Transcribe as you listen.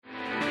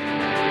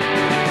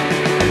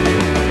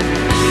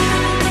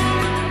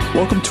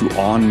Welcome to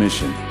On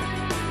Mission,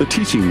 the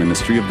teaching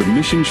ministry of the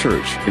Mission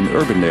Church in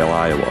Urbandale,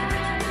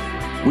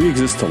 Iowa. We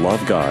exist to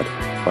love God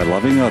by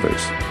loving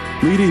others,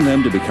 leading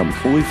them to become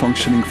fully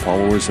functioning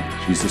followers of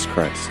Jesus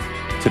Christ.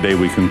 Today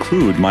we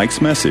conclude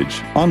Mike's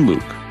message on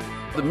Luke.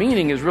 The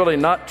meaning is really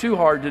not too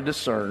hard to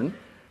discern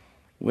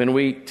when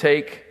we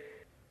take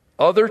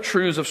other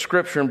truths of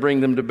Scripture and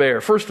bring them to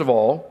bear. First of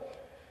all,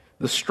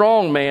 the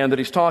strong man that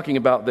he's talking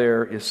about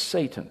there is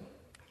Satan.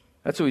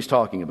 That's who he's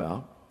talking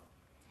about.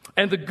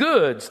 And the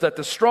goods that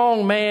the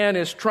strong man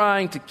is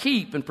trying to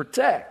keep and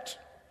protect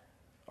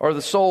are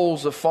the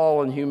souls of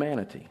fallen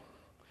humanity.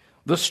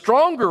 The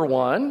stronger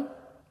one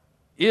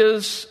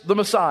is the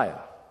Messiah,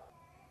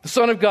 the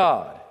Son of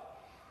God,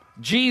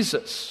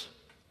 Jesus,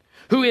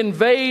 who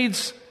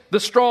invades the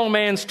strong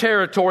man's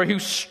territory, who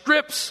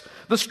strips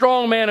the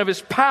strong man of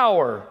his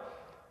power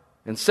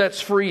and sets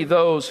free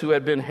those who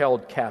had been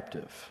held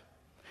captive.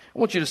 I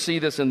want you to see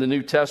this in the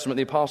New Testament.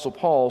 The Apostle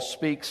Paul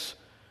speaks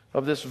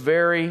of this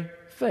very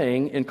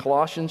thing in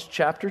Colossians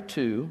chapter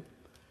 2,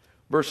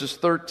 verses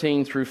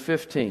 13 through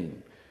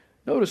 15.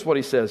 Notice what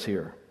he says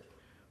here.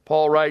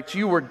 Paul writes,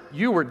 You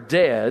were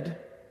dead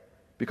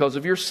because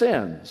of your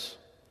sins,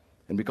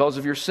 and because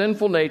of your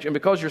sinful nature, and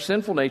because your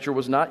sinful nature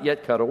was not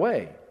yet cut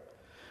away.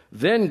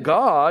 Then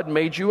God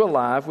made you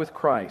alive with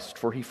Christ,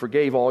 for he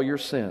forgave all your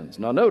sins.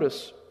 Now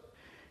notice,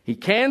 he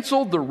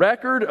canceled the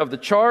record of the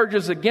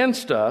charges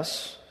against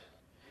us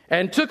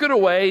and took it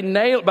away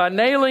by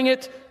nailing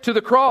it to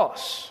the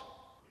cross.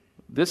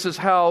 This is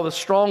how the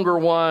stronger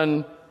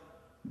one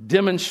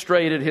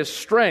demonstrated his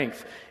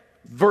strength.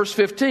 Verse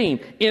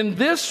 15, in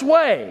this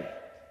way,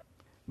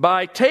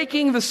 by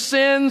taking the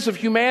sins of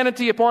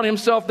humanity upon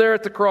himself there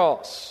at the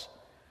cross,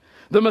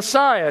 the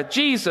Messiah,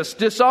 Jesus,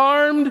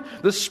 disarmed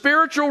the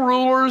spiritual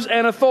rulers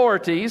and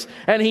authorities,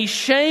 and he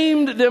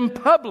shamed them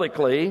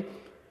publicly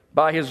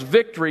by his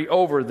victory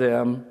over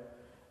them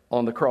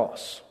on the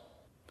cross.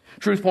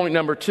 Truth point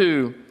number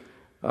 2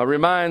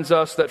 reminds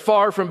us that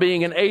far from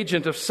being an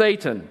agent of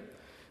Satan,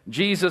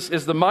 Jesus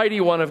is the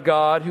mighty one of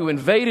God who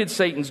invaded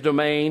Satan's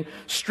domain,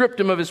 stripped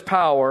him of his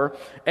power,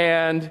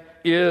 and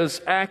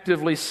is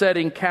actively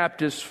setting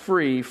captives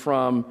free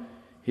from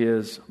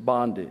his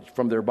bondage,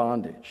 from their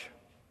bondage.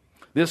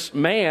 This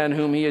man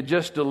whom he had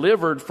just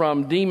delivered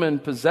from demon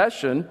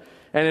possession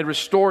and had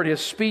restored his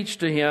speech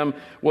to him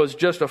was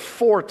just a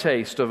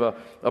foretaste of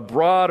a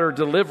broader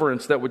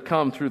deliverance that would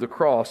come through the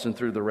cross and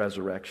through the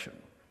resurrection.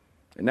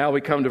 And now we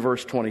come to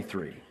verse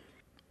 23.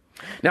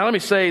 Now let me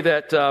say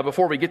that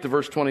before we get to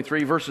verse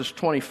 23, verses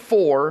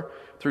 24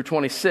 through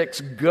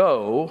 26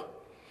 go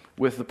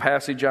with the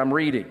passage I'm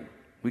reading.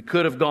 We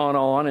could have gone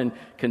on and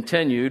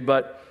continued,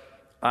 but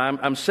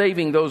I'm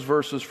saving those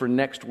verses for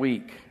next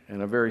week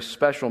and a very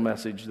special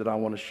message that I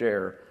want to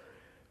share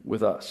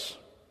with us.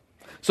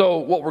 So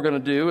what we're going to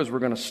do is we're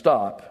going to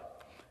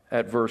stop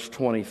at verse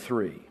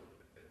 23.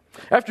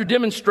 After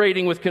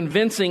demonstrating with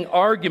convincing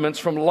arguments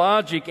from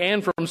logic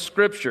and from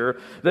Scripture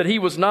that he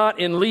was not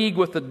in league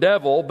with the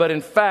devil, but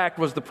in fact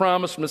was the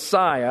promised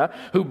Messiah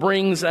who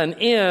brings an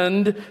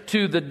end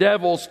to the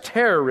devil's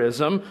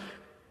terrorism,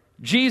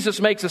 Jesus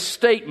makes a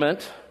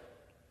statement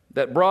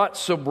that brought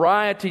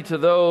sobriety to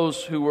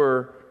those who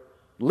were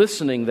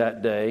listening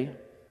that day,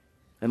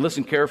 and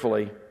listen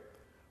carefully,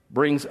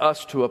 brings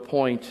us to a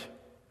point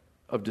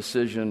of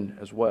decision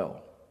as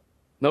well.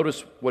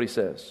 Notice what he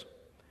says.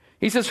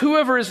 He says,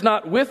 whoever is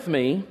not with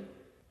me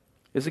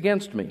is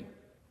against me,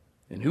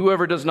 and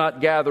whoever does not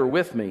gather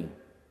with me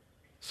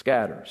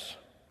scatters.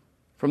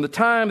 From the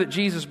time that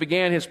Jesus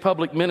began his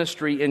public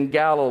ministry in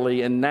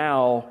Galilee, and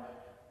now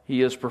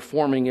he is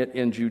performing it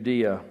in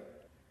Judea,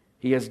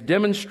 he has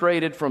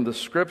demonstrated from the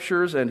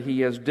Scriptures, and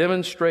he has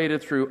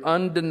demonstrated through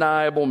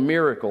undeniable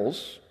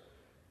miracles,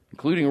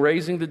 including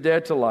raising the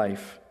dead to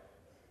life,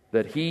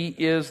 that he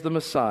is the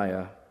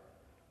Messiah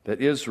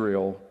that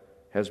Israel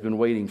has been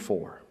waiting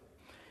for.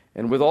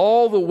 And with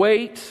all the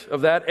weight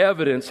of that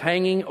evidence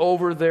hanging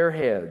over their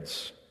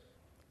heads,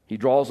 he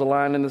draws a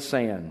line in the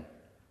sand,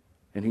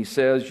 and he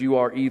says, you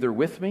are either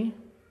with me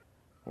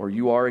or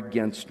you are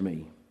against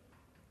me.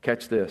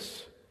 Catch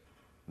this.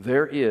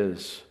 There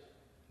is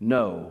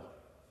no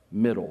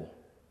middle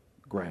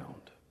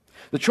ground.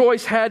 The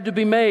choice had to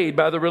be made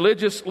by the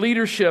religious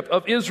leadership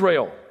of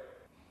Israel,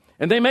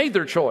 and they made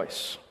their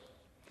choice.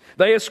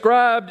 They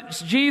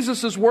ascribed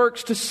Jesus'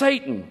 works to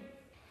Satan,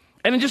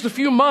 and in just a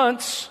few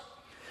months,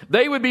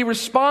 they would be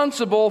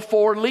responsible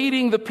for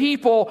leading the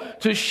people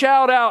to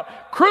shout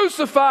out,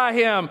 crucify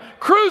him,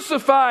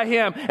 crucify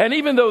him. And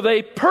even though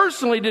they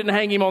personally didn't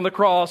hang him on the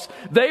cross,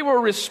 they were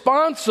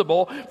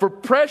responsible for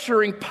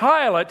pressuring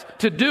Pilate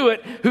to do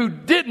it, who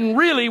didn't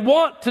really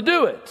want to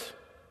do it.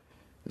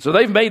 So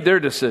they've made their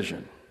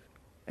decision.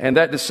 And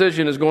that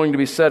decision is going to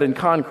be set in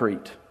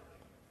concrete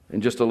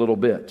in just a little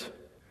bit.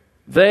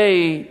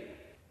 They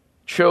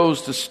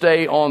chose to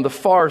stay on the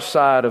far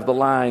side of the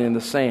line in the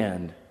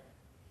sand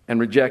and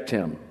reject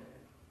him.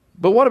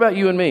 But what about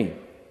you and me?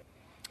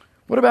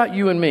 What about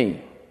you and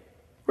me?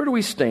 Where do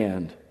we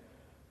stand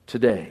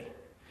today?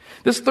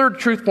 This third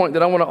truth point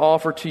that I want to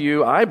offer to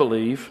you, I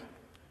believe,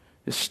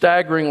 is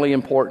staggeringly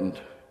important.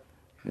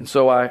 And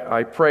so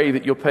I pray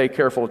that you'll pay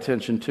careful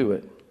attention to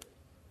it.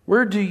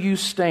 Where do you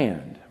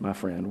stand, my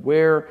friend?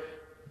 Where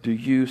do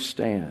you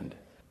stand?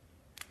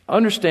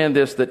 Understand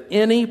this, that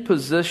any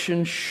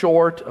position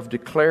short of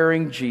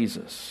declaring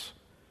Jesus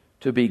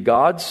to be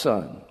God's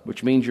Son,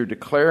 which means you're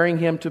declaring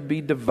Him to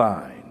be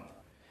divine,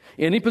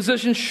 any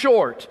position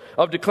short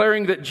of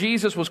declaring that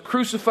Jesus was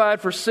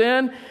crucified for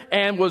sin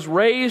and was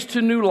raised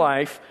to new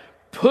life,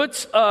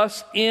 puts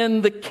us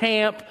in the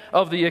camp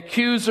of the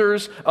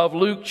accusers of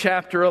Luke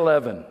chapter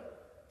 11.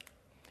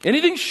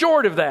 Anything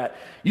short of that.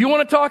 You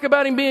want to talk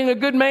about Him being a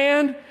good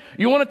man?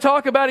 You want to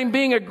talk about Him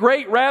being a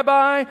great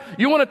rabbi?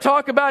 You want to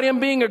talk about Him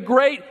being a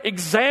great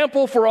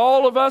example for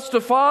all of us to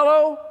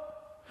follow?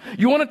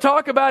 You want to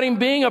talk about Him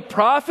being a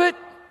prophet?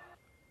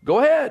 Go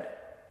ahead.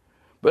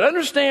 But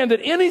understand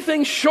that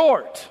anything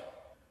short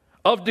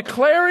of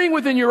declaring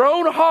within your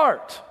own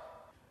heart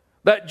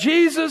that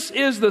Jesus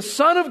is the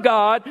Son of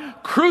God,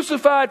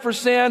 crucified for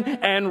sin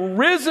and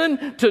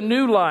risen to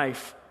new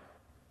life,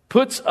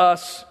 puts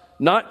us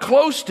not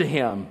close to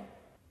Him,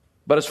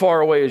 but as far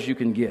away as you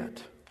can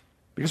get.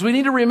 Because we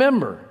need to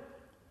remember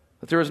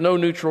that there is no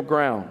neutral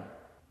ground.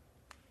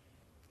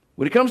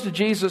 When it comes to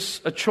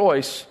Jesus, a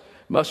choice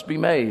must be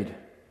made.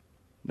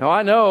 Now,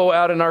 I know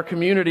out in our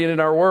community and in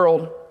our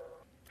world,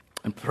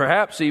 and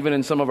perhaps even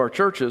in some of our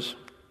churches,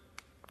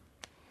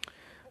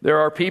 there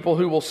are people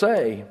who will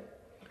say,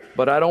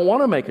 but I don't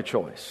want to make a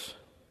choice.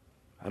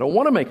 I don't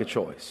want to make a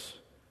choice.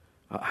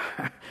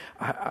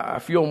 I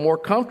feel more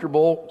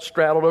comfortable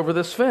straddled over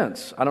this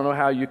fence. I don't know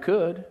how you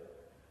could.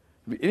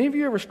 Any of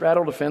you ever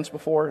straddled a fence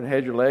before and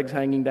had your legs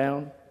hanging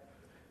down?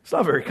 It's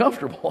not very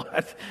comfortable.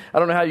 I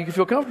don't know how you can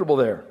feel comfortable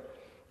there.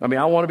 I mean,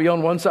 I want to be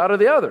on one side or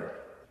the other.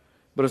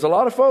 But there's a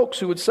lot of folks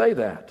who would say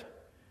that.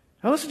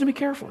 Now listen to me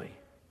carefully.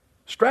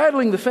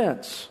 Straddling the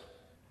fence,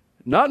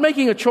 not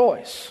making a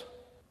choice,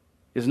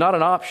 is not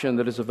an option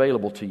that is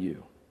available to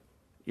you.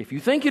 If you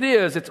think it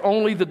is, it's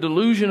only the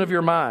delusion of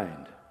your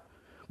mind.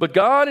 But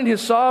God in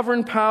His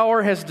sovereign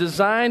power has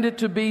designed it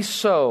to be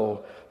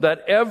so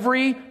that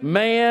every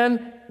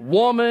man,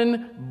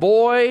 woman,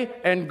 boy,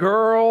 and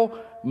girl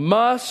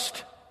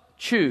must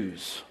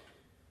choose.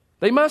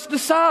 They must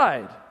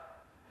decide.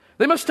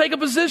 They must take a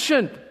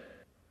position.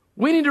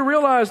 We need to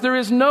realize there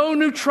is no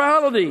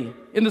neutrality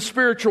in the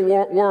spiritual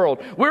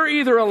world. We're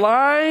either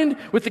aligned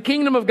with the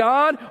kingdom of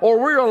God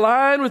or we're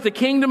aligned with the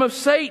kingdom of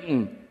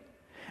Satan.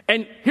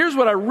 And here's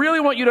what I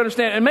really want you to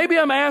understand, and maybe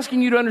I'm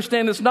asking you to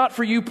understand this not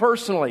for you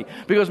personally,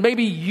 because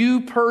maybe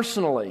you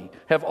personally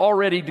have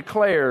already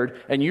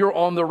declared and you're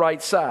on the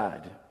right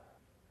side.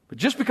 But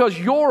just because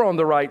you're on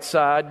the right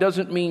side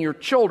doesn't mean your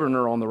children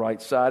are on the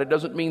right side. It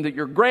doesn't mean that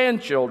your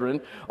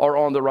grandchildren are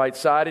on the right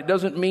side. It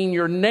doesn't mean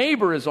your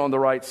neighbor is on the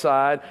right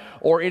side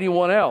or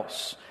anyone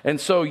else. And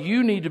so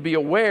you need to be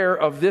aware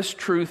of this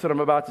truth that I'm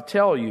about to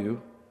tell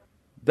you,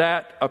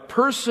 that a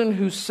person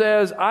who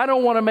says, I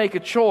don't want to make a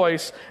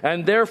choice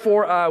and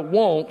therefore I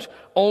won't,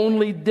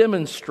 only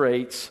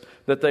demonstrates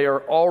that they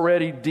are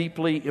already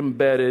deeply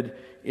embedded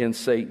in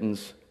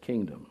Satan's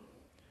kingdom.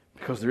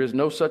 Because there is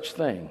no such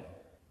thing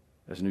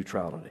as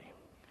neutrality.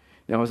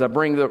 Now, as I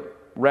bring the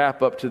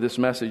wrap up to this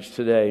message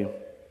today,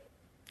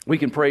 we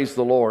can praise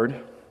the Lord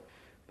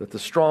that the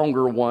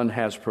stronger one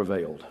has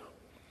prevailed.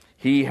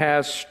 He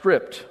has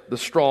stripped the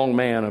strong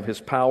man of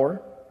his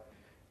power.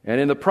 And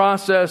in the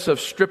process of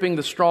stripping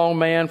the strong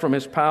man from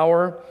his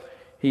power,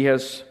 He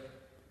has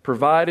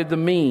provided the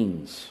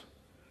means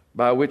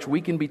by which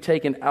we can be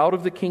taken out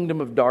of the kingdom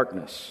of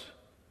darkness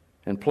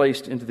and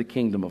placed into the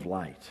kingdom of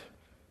light.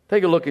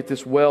 Take a look at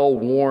this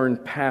well-worn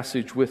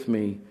passage with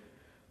me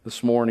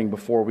this morning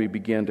before we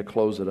begin to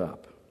close it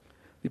up.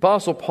 The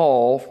Apostle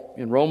Paul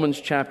in Romans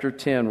chapter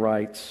 10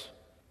 writes,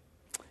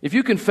 if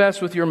you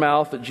confess with your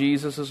mouth that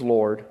Jesus is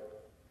Lord,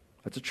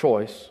 that's a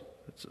choice,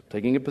 it's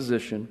taking a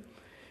position,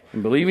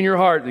 and believe in your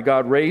heart that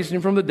God raised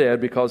Him from the dead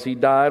because He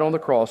died on the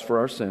cross for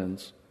our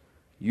sins,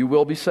 you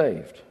will be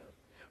saved.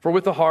 For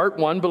with the heart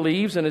one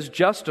believes and is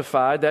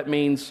justified, that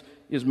means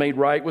is made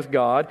right with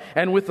God,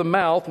 and with the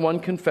mouth one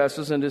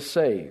confesses and is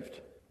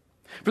saved.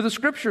 For the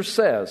Scripture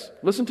says,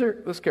 listen to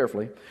this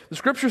carefully, the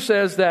Scripture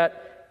says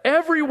that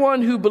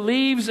everyone who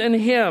believes in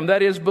Him,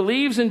 that is,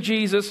 believes in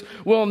Jesus,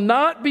 will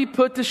not be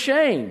put to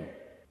shame.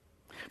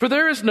 For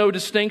there is no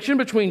distinction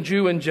between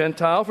Jew and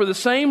Gentile, for the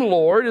same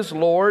Lord is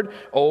Lord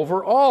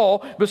over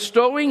all,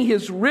 bestowing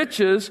His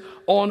riches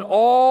on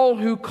all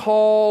who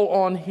call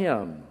on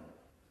Him.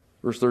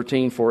 Verse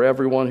 13, for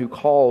everyone who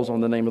calls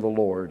on the name of the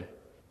Lord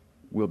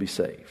will be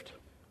saved.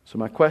 So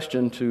my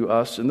question to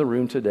us in the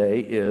room today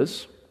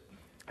is,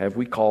 have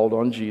we called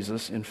on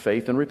Jesus in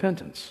faith and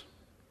repentance?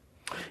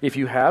 If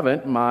you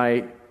haven't,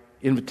 my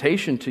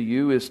invitation to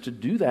you is to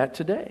do that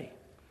today.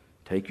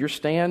 Take your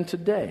stand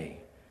today.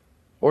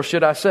 Or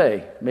should I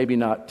say, maybe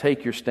not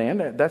take your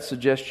stand. That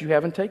suggests you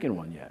haven't taken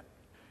one yet.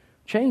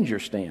 Change your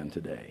stand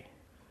today.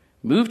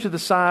 Move to the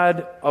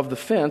side of the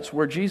fence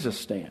where Jesus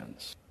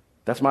stands.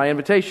 That's my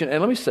invitation. And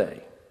let me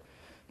say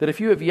that if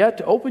you have yet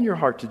to open your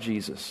heart to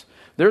Jesus,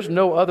 there's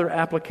no other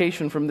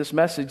application from this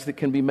message that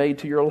can be made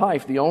to your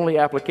life. The only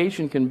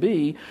application can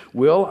be,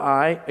 will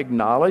I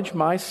acknowledge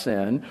my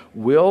sin?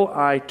 Will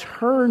I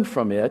turn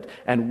from it?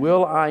 And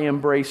will I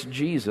embrace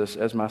Jesus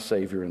as my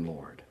Savior and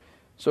Lord?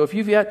 So if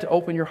you've yet to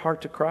open your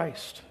heart to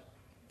Christ,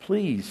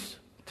 please,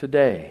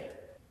 today,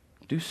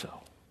 do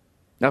so.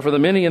 Now, for the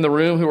many in the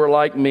room who are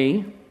like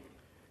me,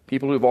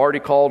 people who have already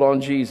called on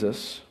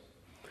Jesus,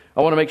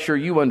 I want to make sure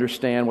you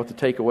understand what the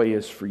takeaway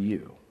is for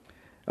you.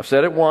 I've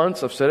said it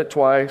once, I've said it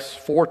twice,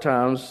 4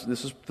 times,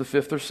 this is the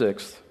 5th or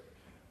 6th.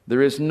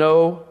 There is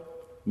no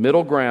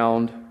middle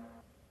ground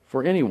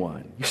for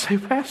anyone. You say,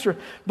 Pastor,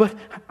 but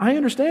I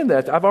understand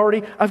that.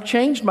 I've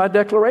changed my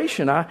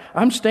declaration.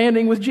 I'm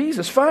standing with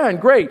Jesus. Fine,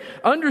 great.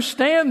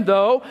 Understand,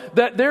 though,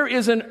 that there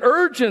is an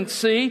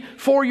urgency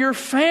for your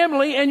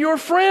family and your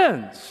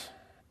friends.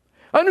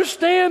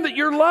 Understand that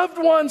your loved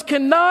ones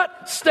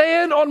cannot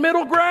stand on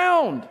middle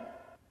ground.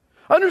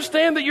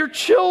 Understand that your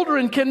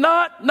children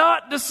cannot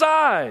not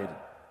decide.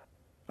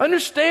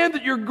 Understand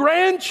that your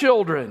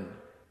grandchildren,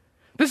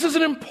 this is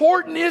an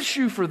important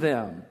issue for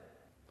them.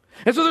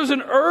 And so there's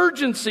an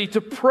urgency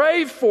to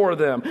pray for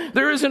them.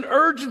 There is an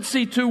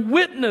urgency to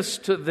witness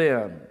to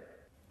them.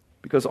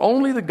 Because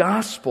only the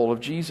gospel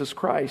of Jesus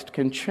Christ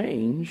can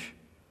change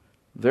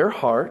their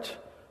heart,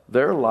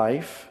 their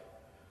life,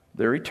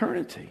 their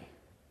eternity.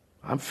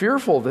 I'm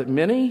fearful that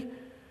many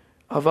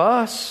of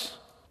us,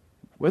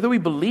 whether we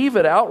believe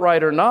it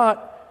outright or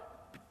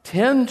not,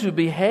 tend to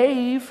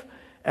behave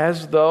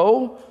as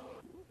though,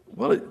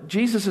 well,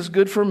 Jesus is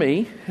good for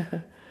me,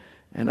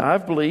 and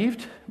I've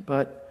believed,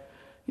 but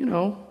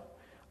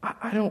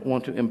I don't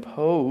want to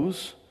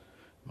impose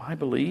my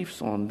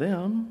beliefs on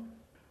them.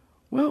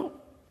 Well,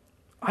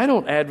 I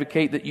don't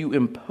advocate that you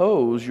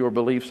impose your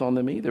beliefs on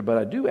them either, but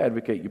I do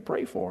advocate you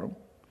pray for them.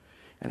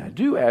 And I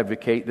do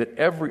advocate that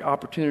every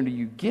opportunity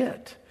you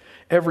get,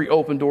 every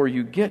open door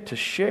you get to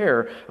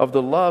share of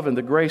the love and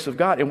the grace of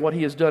God and what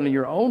He has done in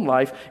your own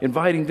life,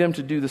 inviting them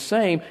to do the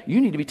same,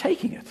 you need to be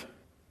taking it.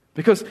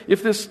 Because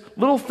if this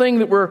little thing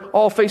that we're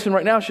all facing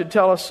right now should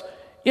tell us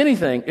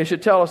anything, it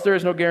should tell us there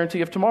is no guarantee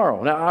of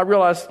tomorrow. Now, I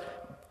realize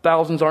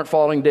thousands aren't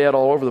falling dead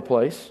all over the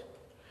place,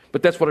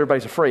 but that's what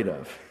everybody's afraid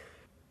of.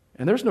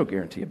 And there's no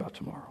guarantee about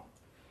tomorrow.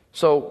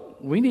 So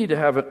we need to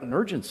have an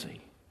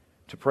urgency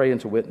to pray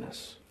and to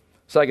witness.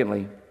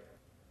 Secondly,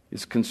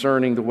 is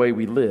concerning the way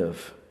we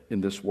live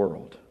in this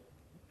world.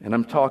 And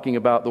I'm talking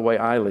about the way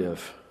I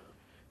live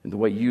and the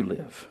way you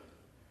live.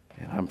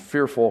 And I'm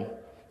fearful.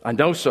 I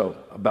know so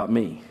about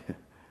me.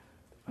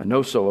 I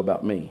know so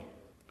about me.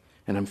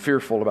 And I'm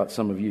fearful about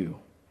some of you.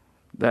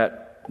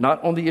 That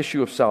not on the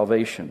issue of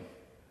salvation,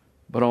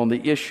 but on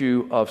the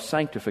issue of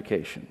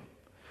sanctification,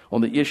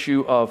 on the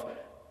issue of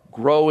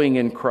growing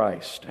in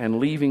Christ and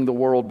leaving the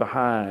world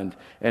behind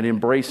and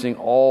embracing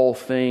all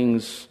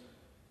things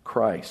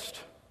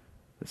Christ,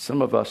 that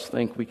some of us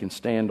think we can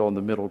stand on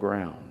the middle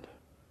ground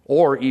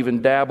or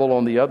even dabble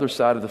on the other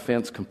side of the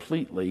fence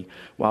completely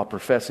while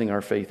professing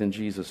our faith in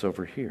Jesus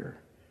over here.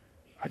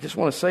 I just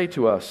want to say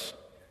to us,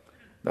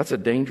 that's a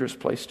dangerous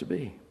place to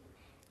be.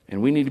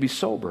 And we need to be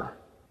sober,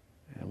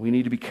 and we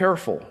need to be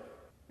careful,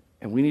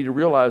 and we need to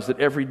realize that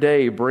every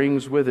day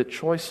brings with it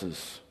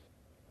choices,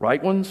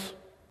 right ones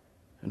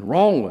and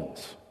wrong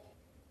ones.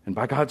 And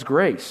by God's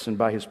grace and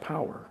by His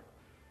power,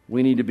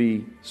 we need to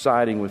be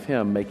siding with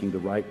Him, making the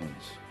right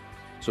ones.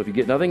 So if you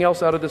get nothing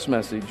else out of this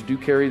message, do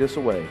carry this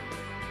away.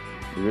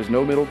 There is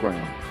no middle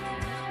ground.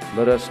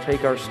 Let us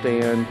take our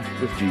stand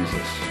with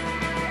Jesus.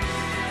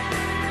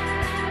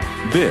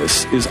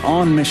 This is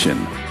On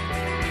Mission.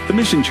 The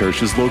Mission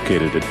Church is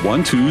located at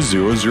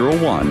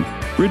 12001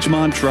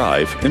 Ridgemont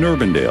Drive in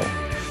Urbandale.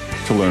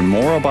 To learn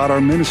more about our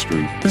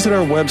ministry, visit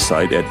our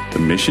website at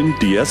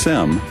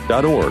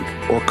themissiondsm.org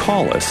or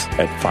call us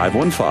at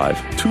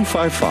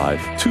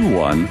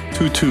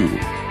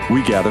 515-255-2122.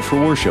 We gather for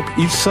worship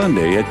each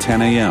Sunday at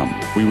 10 a.m.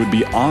 We would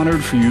be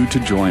honored for you to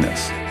join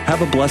us.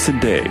 Have a blessed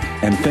day,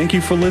 and thank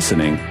you for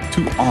listening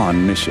to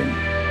On Mission.